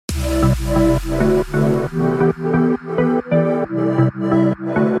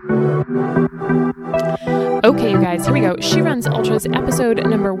guys, here we go. She Runs Ultras, episode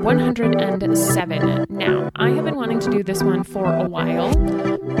number 107. Now, I have been wanting to do this one for a while.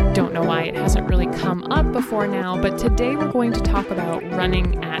 Don't know why it hasn't really come up before now, but today we're going to talk about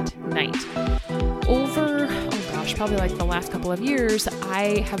running at night. Probably like the last couple of years,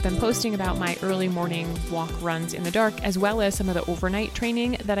 I have been posting about my early morning walk runs in the dark, as well as some of the overnight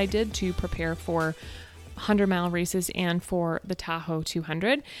training that I did to prepare for 100-mile races and for the Tahoe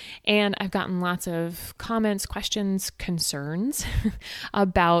 200. And I've gotten lots of comments, questions, concerns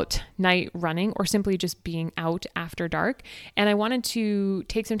about night running or simply just being out after dark. And I wanted to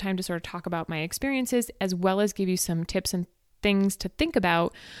take some time to sort of talk about my experiences, as well as give you some tips and things to think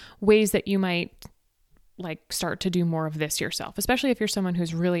about, ways that you might start to do more of this yourself, especially if you're someone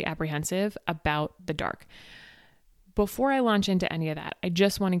who's really apprehensive about the dark. Before I launch into any of that, I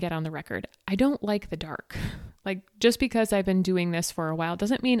just want to get on the record. I don't like the dark. Just because I've been doing this for a while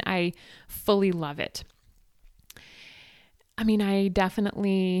doesn't mean I fully love it. I mean, I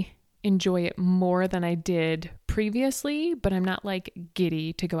definitely enjoy it more than I did previously, but I'm not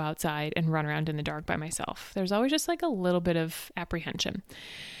giddy to go outside and run around in the dark by myself. There's always just a little bit of apprehension.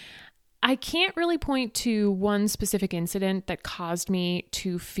 I can't really point to one specific incident that caused me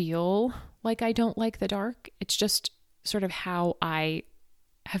to feel like I don't like the dark. It's just sort of how I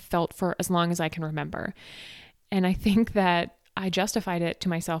have felt for as long as I can remember. And I think that I justified it to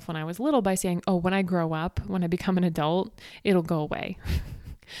myself when I was little by saying, oh, when I grow up, when I become an adult, it'll go away.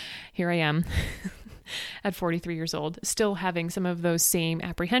 Here I am at 43 years old, still having some of those same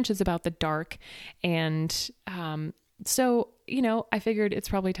apprehensions about the dark. And so, I figured it's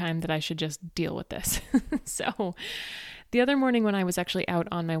probably time that I should just deal with this. So the other morning when I was actually out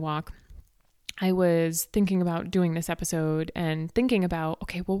on my walk, I was thinking about doing this episode and thinking about,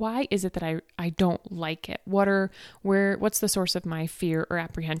 okay, well, why is it that I don't like it? What's the source of my fear or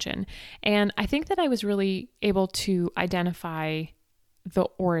apprehension? And I think that I was really able to identify the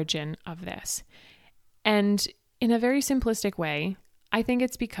origin of this. And in a very simplistic way, I think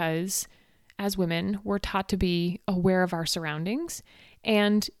it's because as women, we're taught to be aware of our surroundings,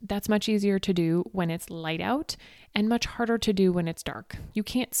 and that's much easier to do when it's light out and much harder to do when it's dark. You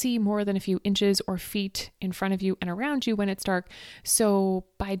can't see more than a few inches or feet in front of you and around you when it's dark, so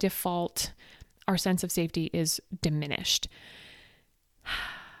by default, our sense of safety is diminished.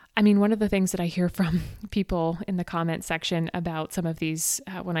 I mean, one of the things that I hear from people in the comment section about some of these,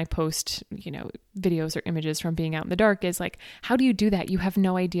 when I post, videos or images from being out in the dark is how do you do that? You have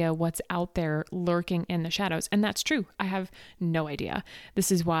no idea what's out there lurking in the shadows. And that's true. I have no idea. This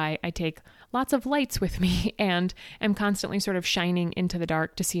is why I take lots of lights with me and am constantly sort of shining into the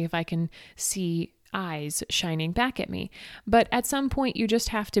dark to see if I can see eyes shining back at me. But at some point, you just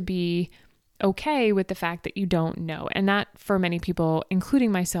have to be okay with the fact that you don't know. And that, for many people,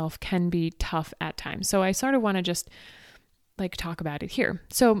 including myself, can be tough at times. So I sort of want to just talk about it here.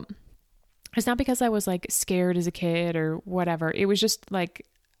 So it's not because I was scared as a kid or whatever. It was just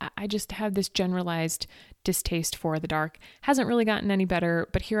I just had this generalized distaste for the dark. Hasn't really gotten any better,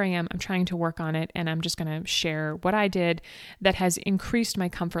 but here I am. I'm trying to work on it, and I'm just going to share what I did that has increased my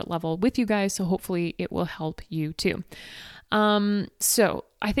comfort level with you guys. So hopefully it will help you too. So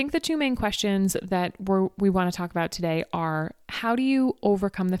I think the two main questions that we want to talk about today are, how do you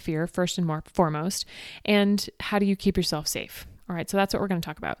overcome the fear first and foremost, and how do you keep yourself safe? All right. So that's what we're going to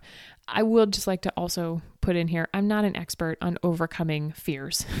talk about. I would just like to also put in here, I'm not an expert on overcoming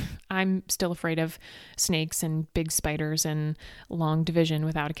fears. I'm still afraid of snakes and big spiders and long division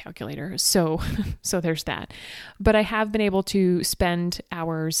without a calculator. So there's that. But I have been able to spend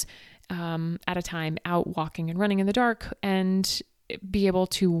hours at a time out walking and running in the dark and be able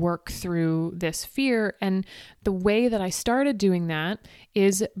to work through this fear. And the way that I started doing that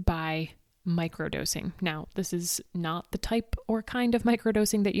is by microdosing. Now, this is not the type or kind of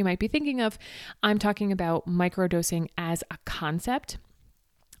microdosing that you might be thinking of. I'm talking about microdosing as a concept.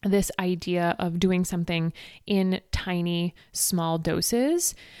 This idea of doing something in tiny, small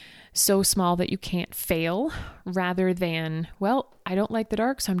doses, so small that you can't fail, rather than, well, I don't like the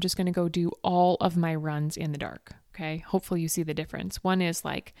dark, so I'm just going to go do all of my runs in the dark. Okay. Hopefully you see the difference. One is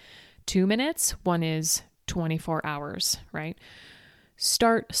 2 minutes. One is 24 hours, right?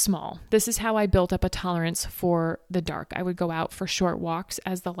 Start small. This is how I built up a tolerance for the dark. I would go out for short walks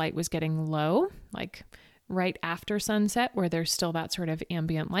as the light was getting low, right after sunset, where there's still that sort of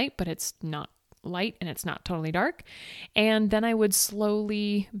ambient light, but it's not light and it's not totally dark. And then I would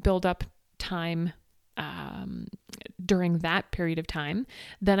slowly build up time during that period of time.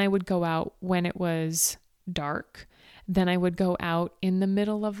 Then I would go out when it was dark. Then I would go out in the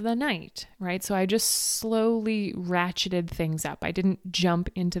middle of the night, right? So I just slowly ratcheted things up. I didn't jump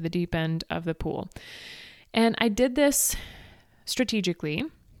into the deep end of the pool. And I did this strategically.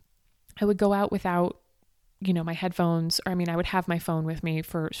 I would go out without, my headphones, or I would have my phone with me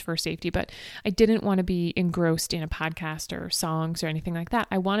for safety, but I didn't want to be engrossed in a podcast or songs or anything like that.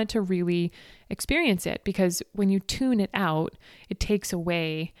 I wanted to really experience it, because when you tune it out, it takes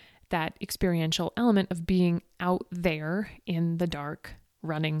away that experiential element of being out there in the dark,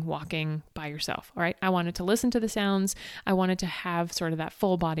 running, walking by yourself. All right. I wanted to listen to the sounds. I wanted to have sort of that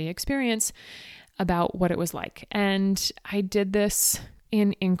full body experience about what it was like. And I did this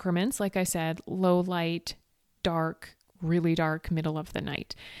in increments, like I said, low light, dark, really dark, middle of the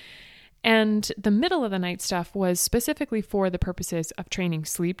night. And the middle of the night stuff was specifically for the purposes of training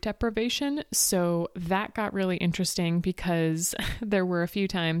sleep deprivation. So that got really interesting, because there were a few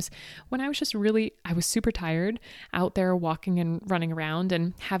times when I was super tired out there walking and running around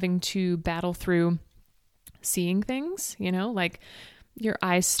and having to battle through seeing things, like your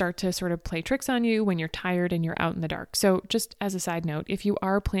eyes start to sort of play tricks on you when you're tired and you're out in the dark. So just as a side note, if you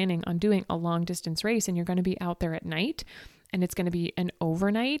are planning on doing a long distance race and you're going to be out there at night, and it's going to be an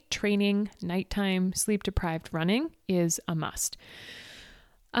overnight training, nighttime, sleep deprived running is a must.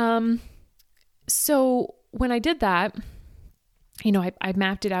 So when I did that, I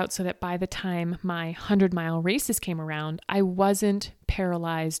mapped it out so that by the time my 100-mile races came around, I wasn't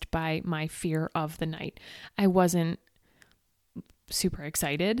paralyzed by my fear of the night. I wasn't super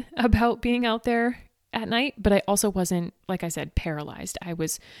excited about being out there at night, but I also wasn't, like I said, paralyzed. I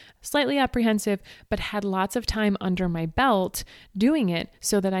was slightly apprehensive, but had lots of time under my belt doing it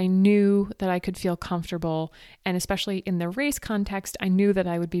so that I knew that I could feel comfortable. And especially in the race context, I knew that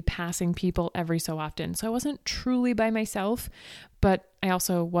I would be passing people every so often. So I wasn't truly by myself, but I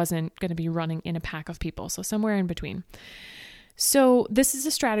also wasn't going to be running in a pack of people. So somewhere in between. So this is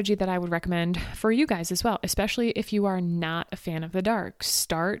a strategy that I would recommend for you guys as well, especially if you are not a fan of the dark.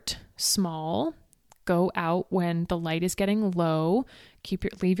 Start small. Go out when the light is getting low,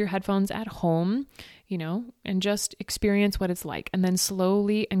 leave your headphones at home, and just experience what it's like. And then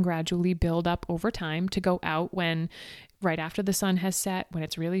slowly and gradually build up over time to go out right after the sun has set, when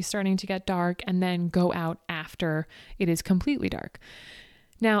it's really starting to get dark, and then go out after it is completely dark.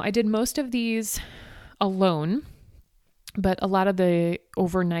 Now, I did most of these alone, but a lot of the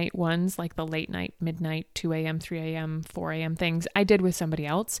overnight ones, like the late night, midnight, 2 a.m., 3 a.m., 4 a.m. things, I did with somebody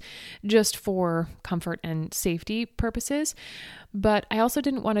else just for comfort and safety purposes. But I also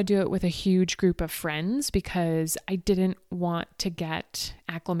didn't want to do it with a huge group of friends, because I didn't want to get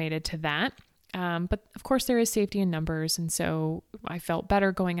acclimated to that. But of course there is safety in numbers. And so I felt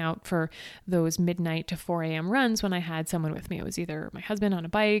better going out for those midnight to 4 a.m. runs when I had someone with me. It was either my husband on a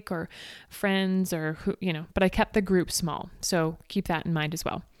bike or friends or but I kept the group small. So keep that in mind as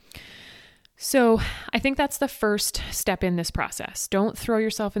well. So I think that's the first step in this process. Don't throw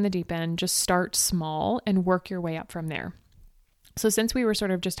yourself in the deep end. Just start small and work your way up from there. So since we were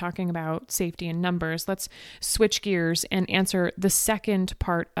sort of just talking about safety and numbers, let's switch gears and answer the second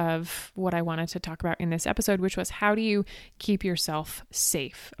part of what I wanted to talk about in this episode, which was, how do you keep yourself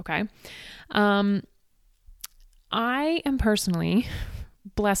safe? Okay. I am personally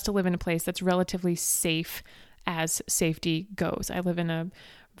blessed to live in a place that's relatively safe as safety goes. I live in a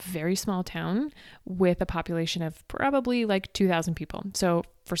very small town with a population of probably like 2,000 people. So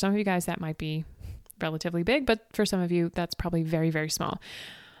for some of you guys, that might be relatively big, but for some of you, that's probably very, very small.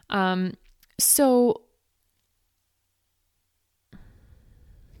 So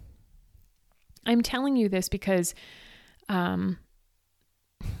I'm telling you this because, for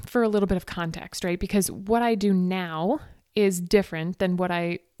a little bit of context, right? Because what I do now is different than what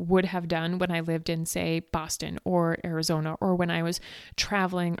I would have done when I lived in, say, Boston or Arizona, or when I was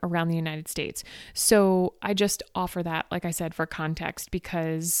traveling around the United States. So I just offer that, like I said, for context,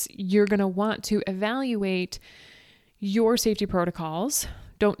 because you're going to want to evaluate your safety protocols.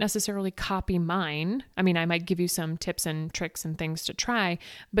 Don't necessarily copy mine. I mean, I might give you some tips and tricks and things to try,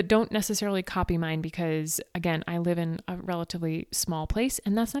 but don't necessarily copy mine, because again, I live in a relatively small place,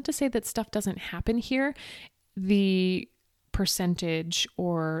 and that's not to say that stuff doesn't happen here. The percentage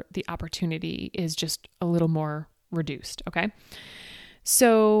or the opportunity is just a little more reduced. Okay.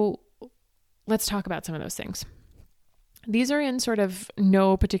 So let's talk about some of those things. These are in sort of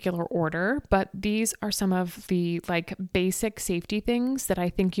no particular order, but these are some of the basic safety things that I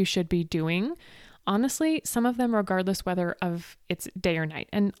think you should be doing. Honestly, some of them regardless whether of it's day or night.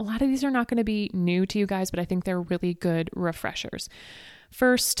 And a lot of these are not going to be new to you guys, but I think they're really good refreshers.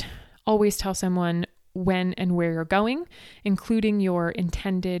 First, always tell someone when and where you're going, including your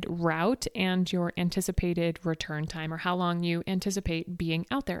intended route and your anticipated return time, or how long you anticipate being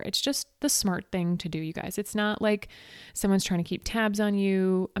out there. It's just the smart thing to do, you guys. It's not like someone's trying to keep tabs on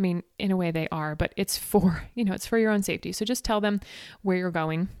you. I mean, in a way they are, but it's for, it's for your own safety. So just tell them where you're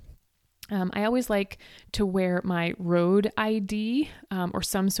going. I always like to wear my road ID or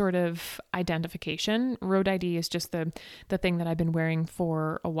some sort of identification. Road ID is just the thing that I've been wearing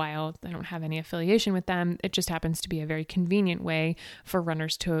for a while. I don't have any affiliation with them. It just happens to be a very convenient way for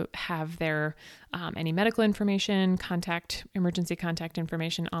runners to have their any medical information, emergency contact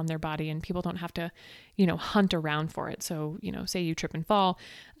information on their body, and people don't have to, hunt around for it. So, say you trip and fall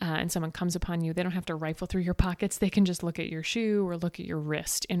and someone comes upon you, they don't have to rifle through your pockets. They can just look at your shoe or look at your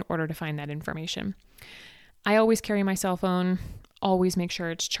wrist in order to find that information. I always carry my cell phone, always make sure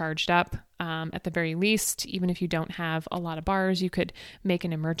it's charged up. At the very least, even if you don't have a lot of bars, you could make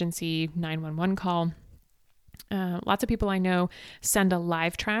an emergency 911 call. Lots of people I know send a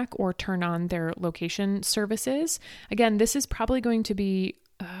live track or turn on their location services. Again, this is probably going to be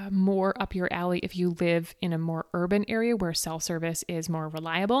more up your alley if you live in a more urban area where cell service is more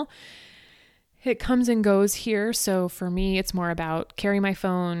reliable. It comes and goes here. So for me, it's more about carry my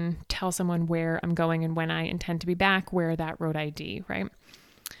phone, tell someone where I'm going and when I intend to be back, wear that road ID, right?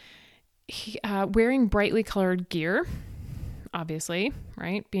 Wearing brightly colored gear, obviously,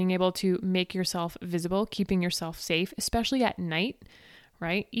 right? Being able to make yourself visible, keeping yourself safe, especially at night,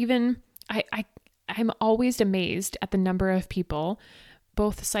 right? Even I'm always amazed at the number of people,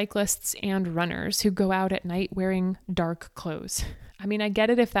 both cyclists and runners, who go out at night wearing dark clothes. I mean, I get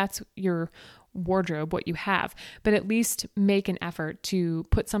it if that's your wardrobe, what you have, but at least make an effort to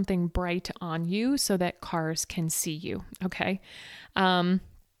put something bright on you so that cars can see you. Okay.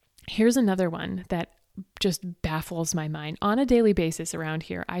 Here's another one that just baffles my mind. On a daily basis around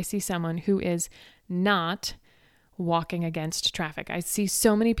here, I see someone who is not walking against traffic. I see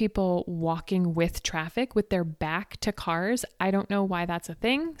so many people walking with traffic with their back to cars. I don't know why that's a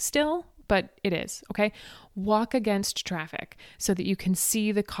thing still, but it is, okay? Walk against traffic so that you can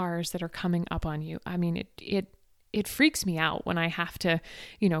see the cars that are coming up on you. I mean, it freaks me out when I have to,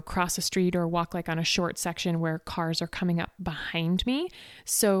 cross a street or walk like on a short section where cars are coming up behind me.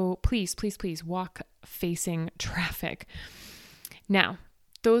 So please, please, please walk facing traffic. Now,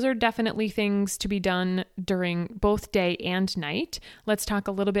 those are definitely things to be done during both day and night. Let's talk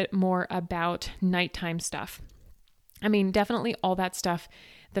a little bit more about nighttime stuff. I mean, definitely all that stuff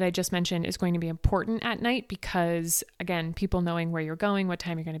that I just mentioned is going to be important at night because, again, people knowing where you're going, what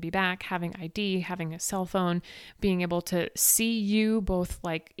time you're going to be back, having ID, having a cell phone, being able to see you, both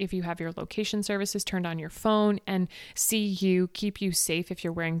like if you have your location services turned on your phone, and see you, keep you safe if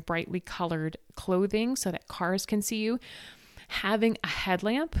you're wearing brightly colored clothing so that cars can see you. Having a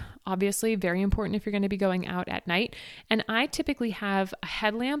headlamp, obviously very important if you're going to be going out at night. And I typically have a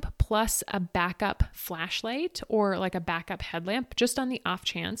headlamp plus a backup flashlight or like a backup headlamp just on the off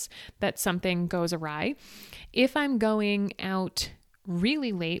chance that something goes awry. If I'm going out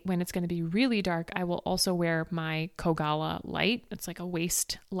really late when it's going to be really dark, I will also wear my Kogalla light. It's like a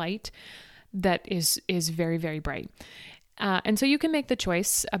waist light that is very, very bright. And so you can make the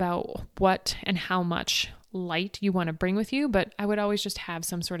choice about what and how much light you want to bring with you, but I would always just have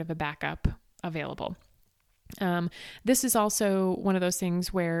some sort of a backup available. This is also one of those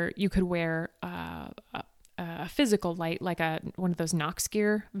things where you could wear a physical light, like one of those Nox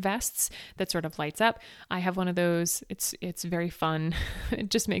Gear vests that sort of lights up. I have one of those. It's very fun. It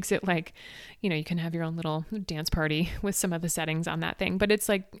just makes it like, you can have your own little dance party with some of the settings on that thing, but it's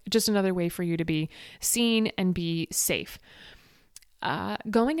like just another way for you to be seen and be safe.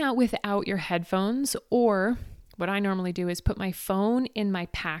 Going out without your headphones, or what I normally do is put my phone in my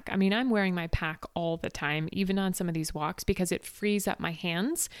pack. I mean, I'm wearing my pack all the time, even on some of these walks, because it frees up my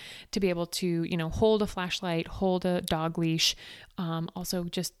hands to be able to, hold a flashlight, hold a dog leash, also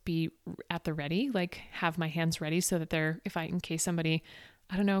just be at the ready, like have my hands ready so that in case somebody,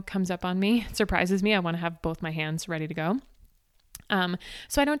 comes up on me, surprises me, I want to have both my hands ready to go.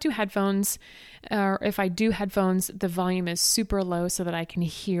 So I don't do headphones, or if I do headphones, the volume is super low so that I can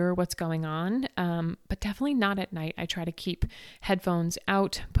hear what's going on. But definitely not at night. I try to keep headphones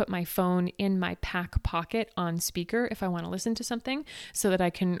out, put my phone in my pack pocket on speaker if I want to listen to something so that I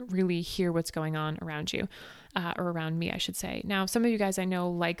can really hear what's going on around you, or around me, I should say. Now, some of you guys I know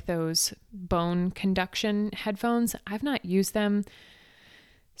like those bone conduction headphones. I've not used them.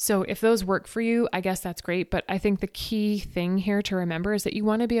 So if those work for you, I guess that's great. But I think the key thing here to remember is that you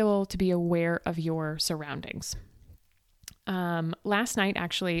want to be able to be aware of your surroundings. last night,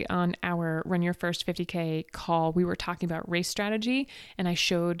 actually, on our Run Your First 50K call, we were talking about race strategy, and I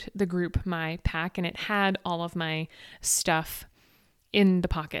showed the group my pack, and it had all of my stuff in the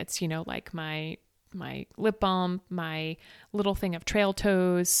pockets, like my lip balm, my little thing of trail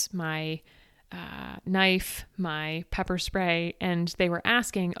toes, my knife, my pepper spray, and they were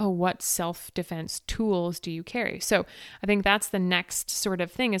asking, what self-defense tools do you carry? So I think that's the next sort of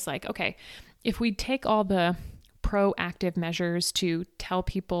thing is like, okay, if we take all the proactive measures to tell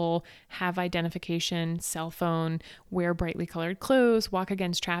people, have identification, cell phone, wear brightly colored clothes, walk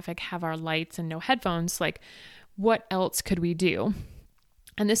against traffic, have our lights and no headphones, like what else could we do?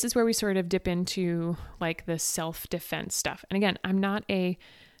 And this is where we sort of dip into like the self-defense stuff. And again, I'm not a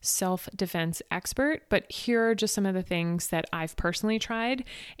self-defense expert, but here are just some of the things that I've personally tried.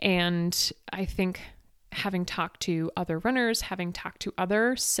 And I think having talked to other runners, having talked to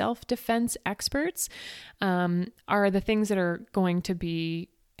other self-defense experts, are the things that are going to be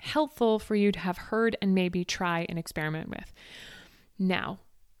helpful for you to have heard and maybe try and experiment with. Now,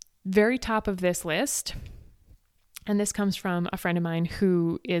 very top of this list, and this comes from a friend of mine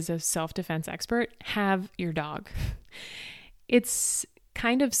who is a self-defense expert, have your dog. It's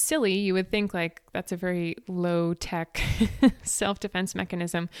kind of silly. You would think like that's a very low tech self-defense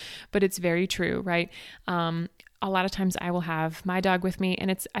mechanism, but it's very true, right? A lot of times I will have my dog with me, and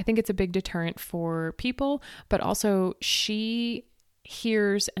I think it's a big deterrent for people, but also she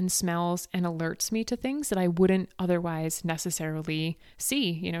hears and smells and alerts me to things that I wouldn't otherwise necessarily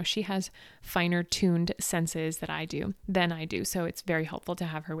see. She has finer tuned senses than I do. So it's very helpful to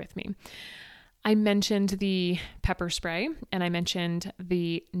have her with me. I mentioned the pepper spray and I mentioned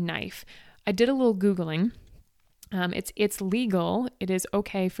the knife. I did a little Googling. It's legal. It is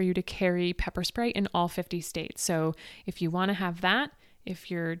okay for you to carry pepper spray in all 50 states. So if you want to have that,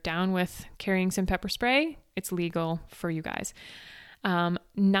 if you're down with carrying some pepper spray, it's legal for you guys.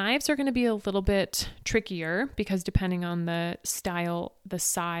 Knives are going to be a little bit trickier because depending on the style, the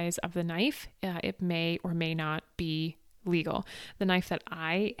size of the knife, it may or may not be legal. The knife that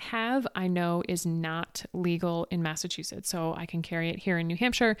I have, I know is not legal in Massachusetts. So I can carry it here in New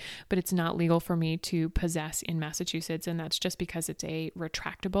Hampshire, but it's not legal for me to possess in Massachusetts. And that's just because it's a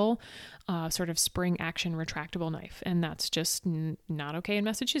retractable, sort of spring action retractable knife. And that's just not okay in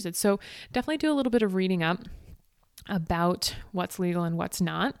Massachusetts. So definitely do a little bit of reading up about what's legal and what's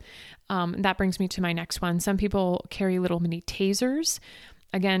not. That brings me to my next one. Some people carry little mini tasers.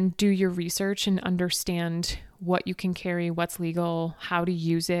 Again, do your research and understand what you can carry, what's legal, how to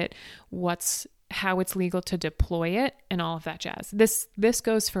use it, how it's legal to deploy it, and all of that jazz. This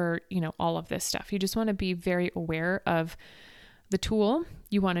goes for, all of this stuff. You just want to be very aware of the tool.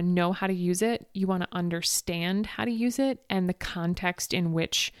 You want to know how to use it. You want to understand how to use it and the context in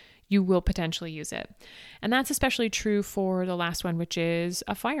which you will potentially use it. And that's especially true for the last one, which is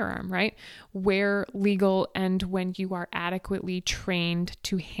a firearm, right? Where legal and when you are adequately trained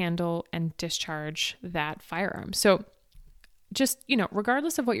to handle and discharge that firearm. So just,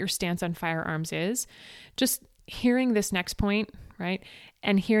 regardless of what your stance on firearms is, just hearing this next point, right?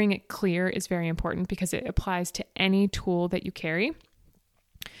 And hearing it clear is very important because it applies to any tool that you carry.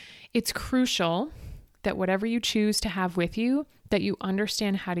 It's crucial that whatever you choose to have with you, that you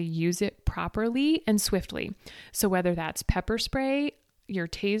understand how to use it properly and swiftly. So whether that's pepper spray, your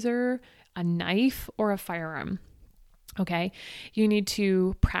taser, a knife, or a firearm, okay? You need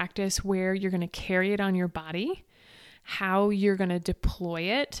to practice where you're going to carry it on your body, how you're going to deploy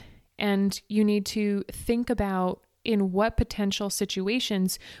it, and you need to think about in what potential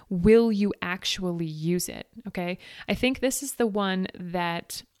situations will you actually use it, okay? I think this is the one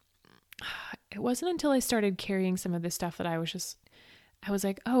that it wasn't until I started carrying some of this stuff that I was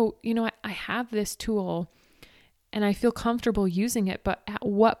like, oh, I have this tool and I feel comfortable using it, but at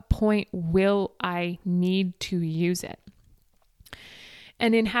what point will I need to use it?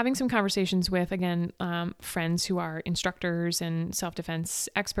 And in having some conversations with, again, friends who are instructors and self-defense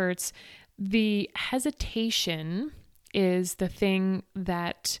experts, the hesitation is the thing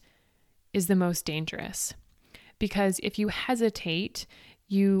that is the most dangerous. Because if you hesitate,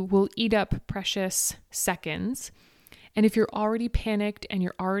 you will eat up precious seconds. And if you're already panicked and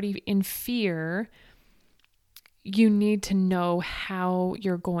you're already in fear, you need to know how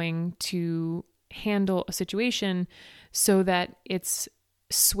you're going to handle a situation so that it's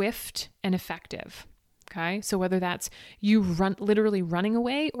swift and effective. Okay. So whether that's you literally running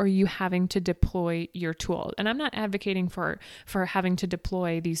away or you having to deploy your tool. And I'm not advocating for having to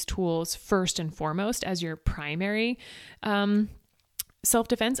deploy these tools first and foremost as your primary,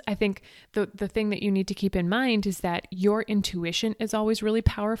 self-defense, I think the thing that you need to keep in mind is that your intuition is always really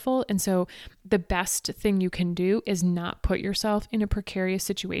powerful. And so the best thing you can do is not put yourself in a precarious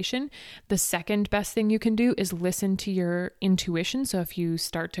situation. The second best thing you can do is listen to your intuition. So if you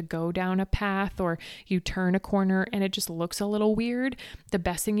start to go down a path or you turn a corner and it just looks a little weird, the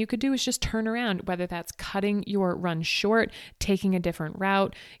best thing you could do is just turn around, whether that's cutting your run short, taking a different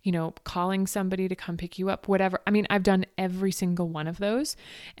route, calling somebody to come pick you up, whatever. I mean, I've done every single one of those.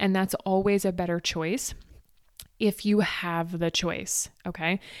 And that's always a better choice if you have the choice,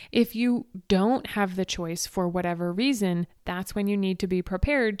 okay? If you don't have the choice for whatever reason, that's when you need to be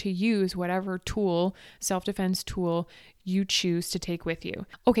prepared to use whatever tool, self-defense tool, you choose to take with you.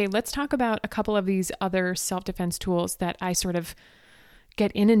 Okay, let's talk about a couple of these other self-defense tools that I sort of get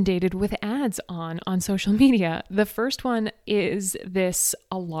inundated with ads on social media. The first one is this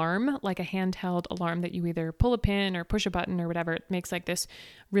alarm, like a handheld alarm that you either pull a pin or push a button or whatever. It makes like this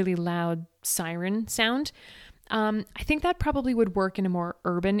really loud siren sound. I think that probably would work in a more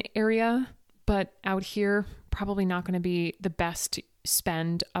urban area, but out here, probably not going to be the best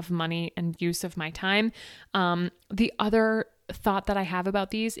spend of money and use of my time. The other thought that I have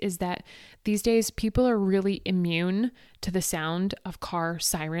about these is that these days people are really immune to the sound of car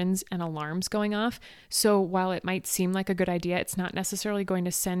sirens and alarms going off. So while it might seem like a good idea, it's not necessarily going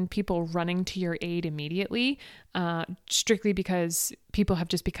to send people running to your aid immediately, strictly because people have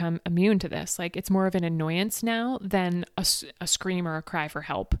just become immune to this. Like, it's more of an annoyance now than a scream or a cry for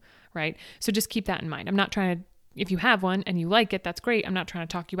help, right? So just keep that in mind. I'm not trying to, if you have one and you like it, that's great. I'm not trying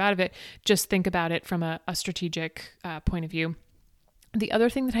to talk you out of it. Just think about it from a strategic point of view. The other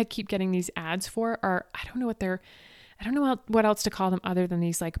thing that I keep getting these ads for are, I don't know what else to call them other than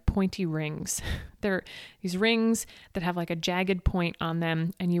these like pointy rings. They're these rings that have like a jagged point on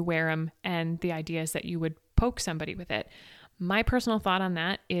them and you wear them. And the idea is that you would poke somebody with it. My personal thought on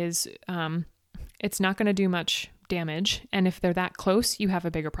that is it's not going to do much damage. And if they're that close, you have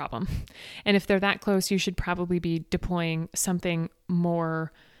a bigger problem. And if they're that close, you should probably be deploying something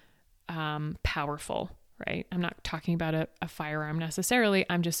more powerful, right? I'm not talking about a firearm necessarily.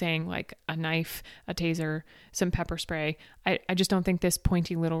 I'm just saying like a knife, a taser, some pepper spray. I just don't think this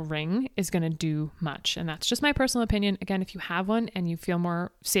pointy little ring is going to do much. And that's just my personal opinion. Again, if you have one and you feel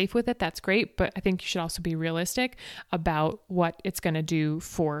more safe with it, that's great. But I think you should also be realistic about what it's going to do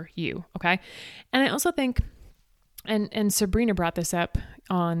for you. Okay. And I also think, and Sabrina brought this up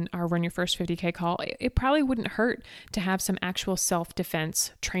on our Run Your First 50K call, it probably wouldn't hurt to have some actual self-defense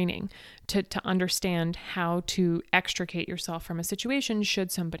training to understand how to extricate yourself from a situation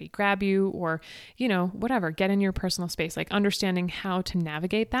should somebody grab you or, whatever, get in your personal space. Like, understanding how to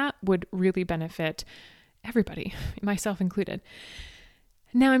navigate that would really benefit everybody, myself included.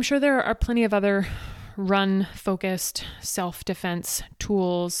 Now, I'm sure there are plenty of other run-focused self-defense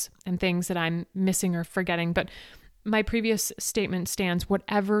tools and things that I'm missing or forgetting, but my previous statement stands.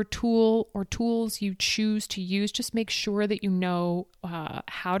 Whatever tool or tools you choose to use, just make sure that you know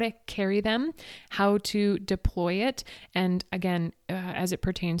how to carry them, how to deploy it, and again, as it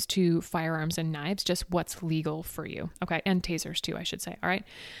pertains to firearms and knives, just what's legal for you. Okay, and tasers too, I should say. All right,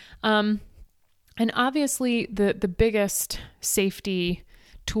 and obviously the biggest safety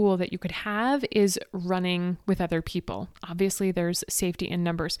tool that you could have is running with other people. Obviously, there's safety in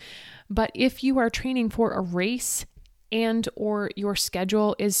numbers, but if you are training for a race and or your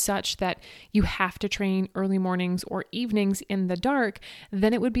schedule is such that you have to train early mornings or evenings in the dark,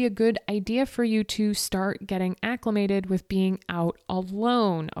 then it would be a good idea for you to start getting acclimated with being out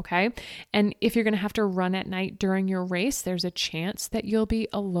alone, okay? And if you're going to have to run at night during your race, there's a chance that you'll be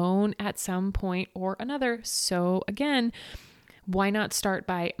alone at some point or another. So again, why not start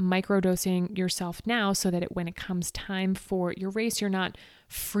by microdosing yourself now so that when it comes time for your race, you're not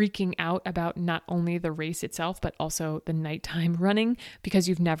freaking out about not only the race itself, but also the nighttime running because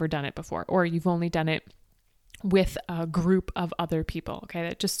you've never done it before, or you've only done it with a group of other people. Okay.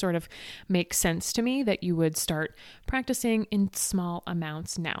 That just sort of makes sense to me that you would start practicing in small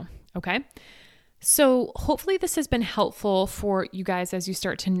amounts now. Okay. So hopefully this has been helpful for you guys as you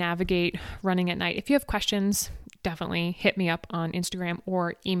start to navigate running at night. If you have questions, definitely hit me up on Instagram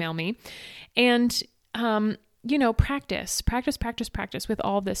or email me. And, practice with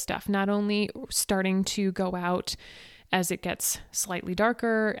all this stuff, not only starting to go out as it gets slightly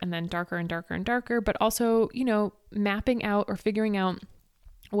darker and then darker and darker and darker, but also, mapping out or figuring out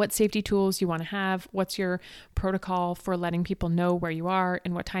what safety tools you want to have, what's your protocol for letting people know where you are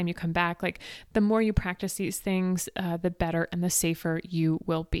and what time you come back. Like, the more you practice these things, the better and the safer you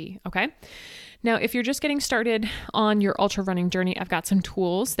will be. Okay. Now, if you're just getting started on your ultra running journey, I've got some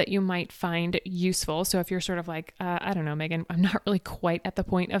tools that you might find useful. So if you're sort of like, I don't know, Megan, I'm not really quite at the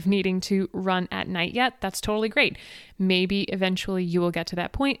point of needing to run at night yet, that's totally great. Maybe eventually you will get to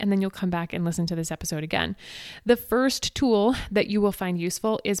that point and then you'll come back and listen to this episode again. The first tool that you will find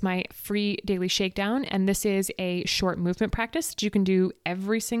useful is my free daily shakedown. And this is a short movement practice that you can do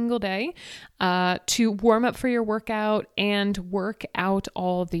every single day to warm up for your workout and work out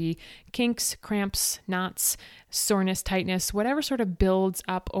all the kinks, cramps, knots, soreness, tightness, whatever sort of builds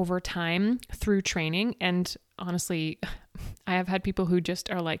up over time through training. And honestly, I have had people who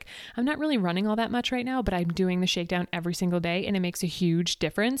just are like, I'm not really running all that much right now, but I'm doing the shakedown every single day, and it makes a huge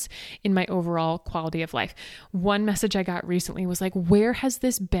difference in my overall quality of life. One message I got recently was like, where has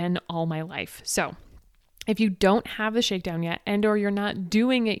this been all my life? So if you don't have the shakedown yet or you're not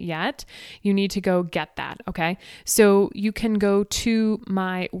doing it yet, you need to go get that, okay? So you can go to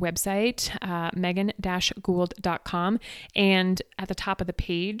my website, megan-gould.com, and at the top of the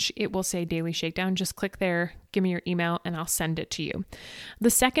page, it will say Daily Shakedown. Just click there, give me your email, and I'll send it to you. The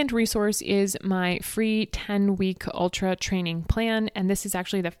second resource is my free 10-week ultra training plan, and this is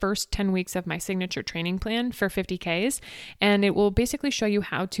actually the first 10 weeks of my signature training plan for 50Ks, and it will basically show you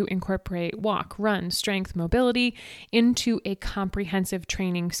how to incorporate walk, run, strength, mobility into a comprehensive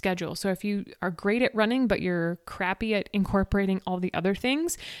training schedule. So if you are great at running, but you're crappy at incorporating all the other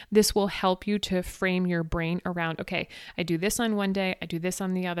things, this will help you to frame your brain around, okay, I do this on one day, I do this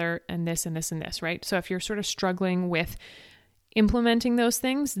on the other, and this and this and this, right? So if you're sort of struggling with implementing those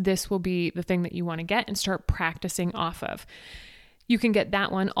things, this will be the thing that you want to get and start practicing off of. You can get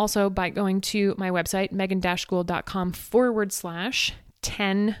that one also by going to my website,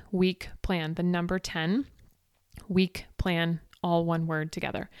 megan-gould.com/10-week plan, the number 10 week plan, all one word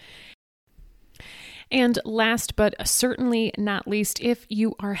together. And last but certainly not least, if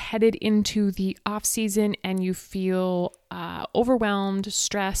you are headed into the off season and you feel overwhelmed,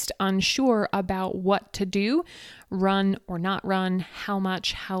 stressed, unsure about what to do, run or not run, how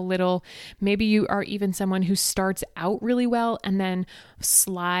much, how little. Maybe you are even someone who starts out really well and then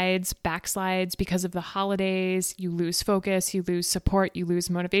backslides because of the holidays. You lose focus, you lose support, you lose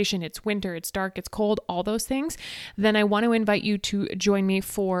motivation. It's winter, it's dark, it's cold, all those things. Then I want to invite you to join me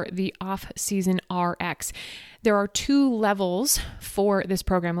for the Off-Season RX. There are 2 levels for this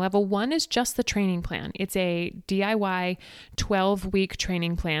program. Level 1 is just the training plan. It's a DIY 12-week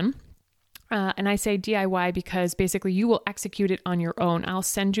training plan. And I say DIY because basically you will execute it on your own. I'll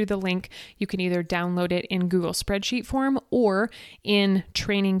send you the link. You can either download it in Google spreadsheet form or in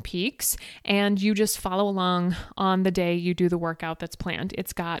Training Peaks, and you just follow along on the day you do the workout that's planned.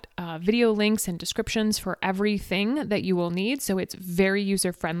 It's got video links and descriptions for everything that you will need, so it's very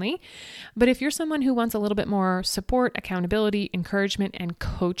user-friendly. But if you're someone who wants a little bit more support, accountability, encouragement, and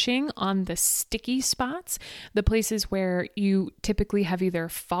coaching on the sticky spots, the places where you typically have either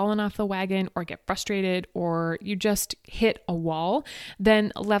fallen off the wagon or get frustrated or you just hit a wall,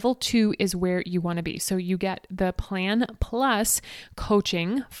 then level 2 is where you want to be. So you get the plan plus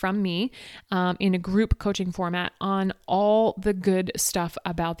coaching from me in a group coaching format on all the good stuff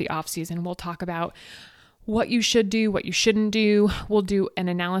about the off season. We'll talk about what you should do, what you shouldn't do. We'll do an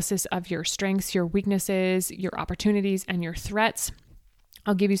analysis of your strengths, your weaknesses, your opportunities, and your threats.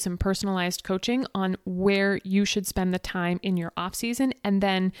 I'll give you some personalized coaching on where you should spend the time in your off season and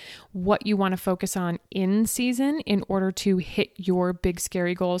then what you want to focus on in season in order to hit your big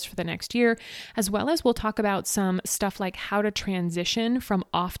scary goals for the next year, as well as we'll talk about some stuff like how to transition from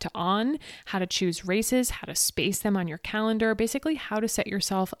off to on, how to choose races, how to space them on your calendar, basically how to set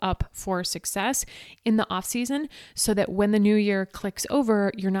yourself up for success in the off season so that when the new year clicks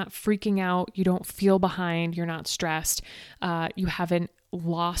over, you're not freaking out, you don't feel behind, you're not stressed, you haven't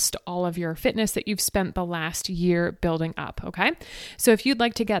lost all of your fitness that you've spent the last year building up. Okay. So if you'd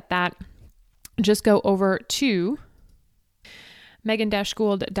like to get that, just go over to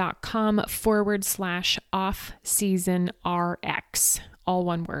megan-gould.com/off-season RX. All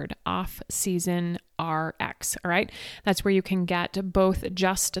one word, Off-Season RX. All right. That's where you can get both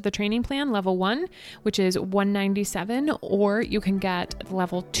just the training plan, level 1, which is $197, or you can get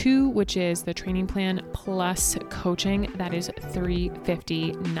level 2, which is the training plan plus coaching. That is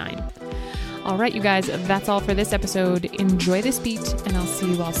 $359. All right, you guys, that's all for this episode. Enjoy this beat, and I'll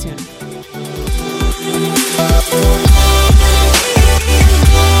see you all soon.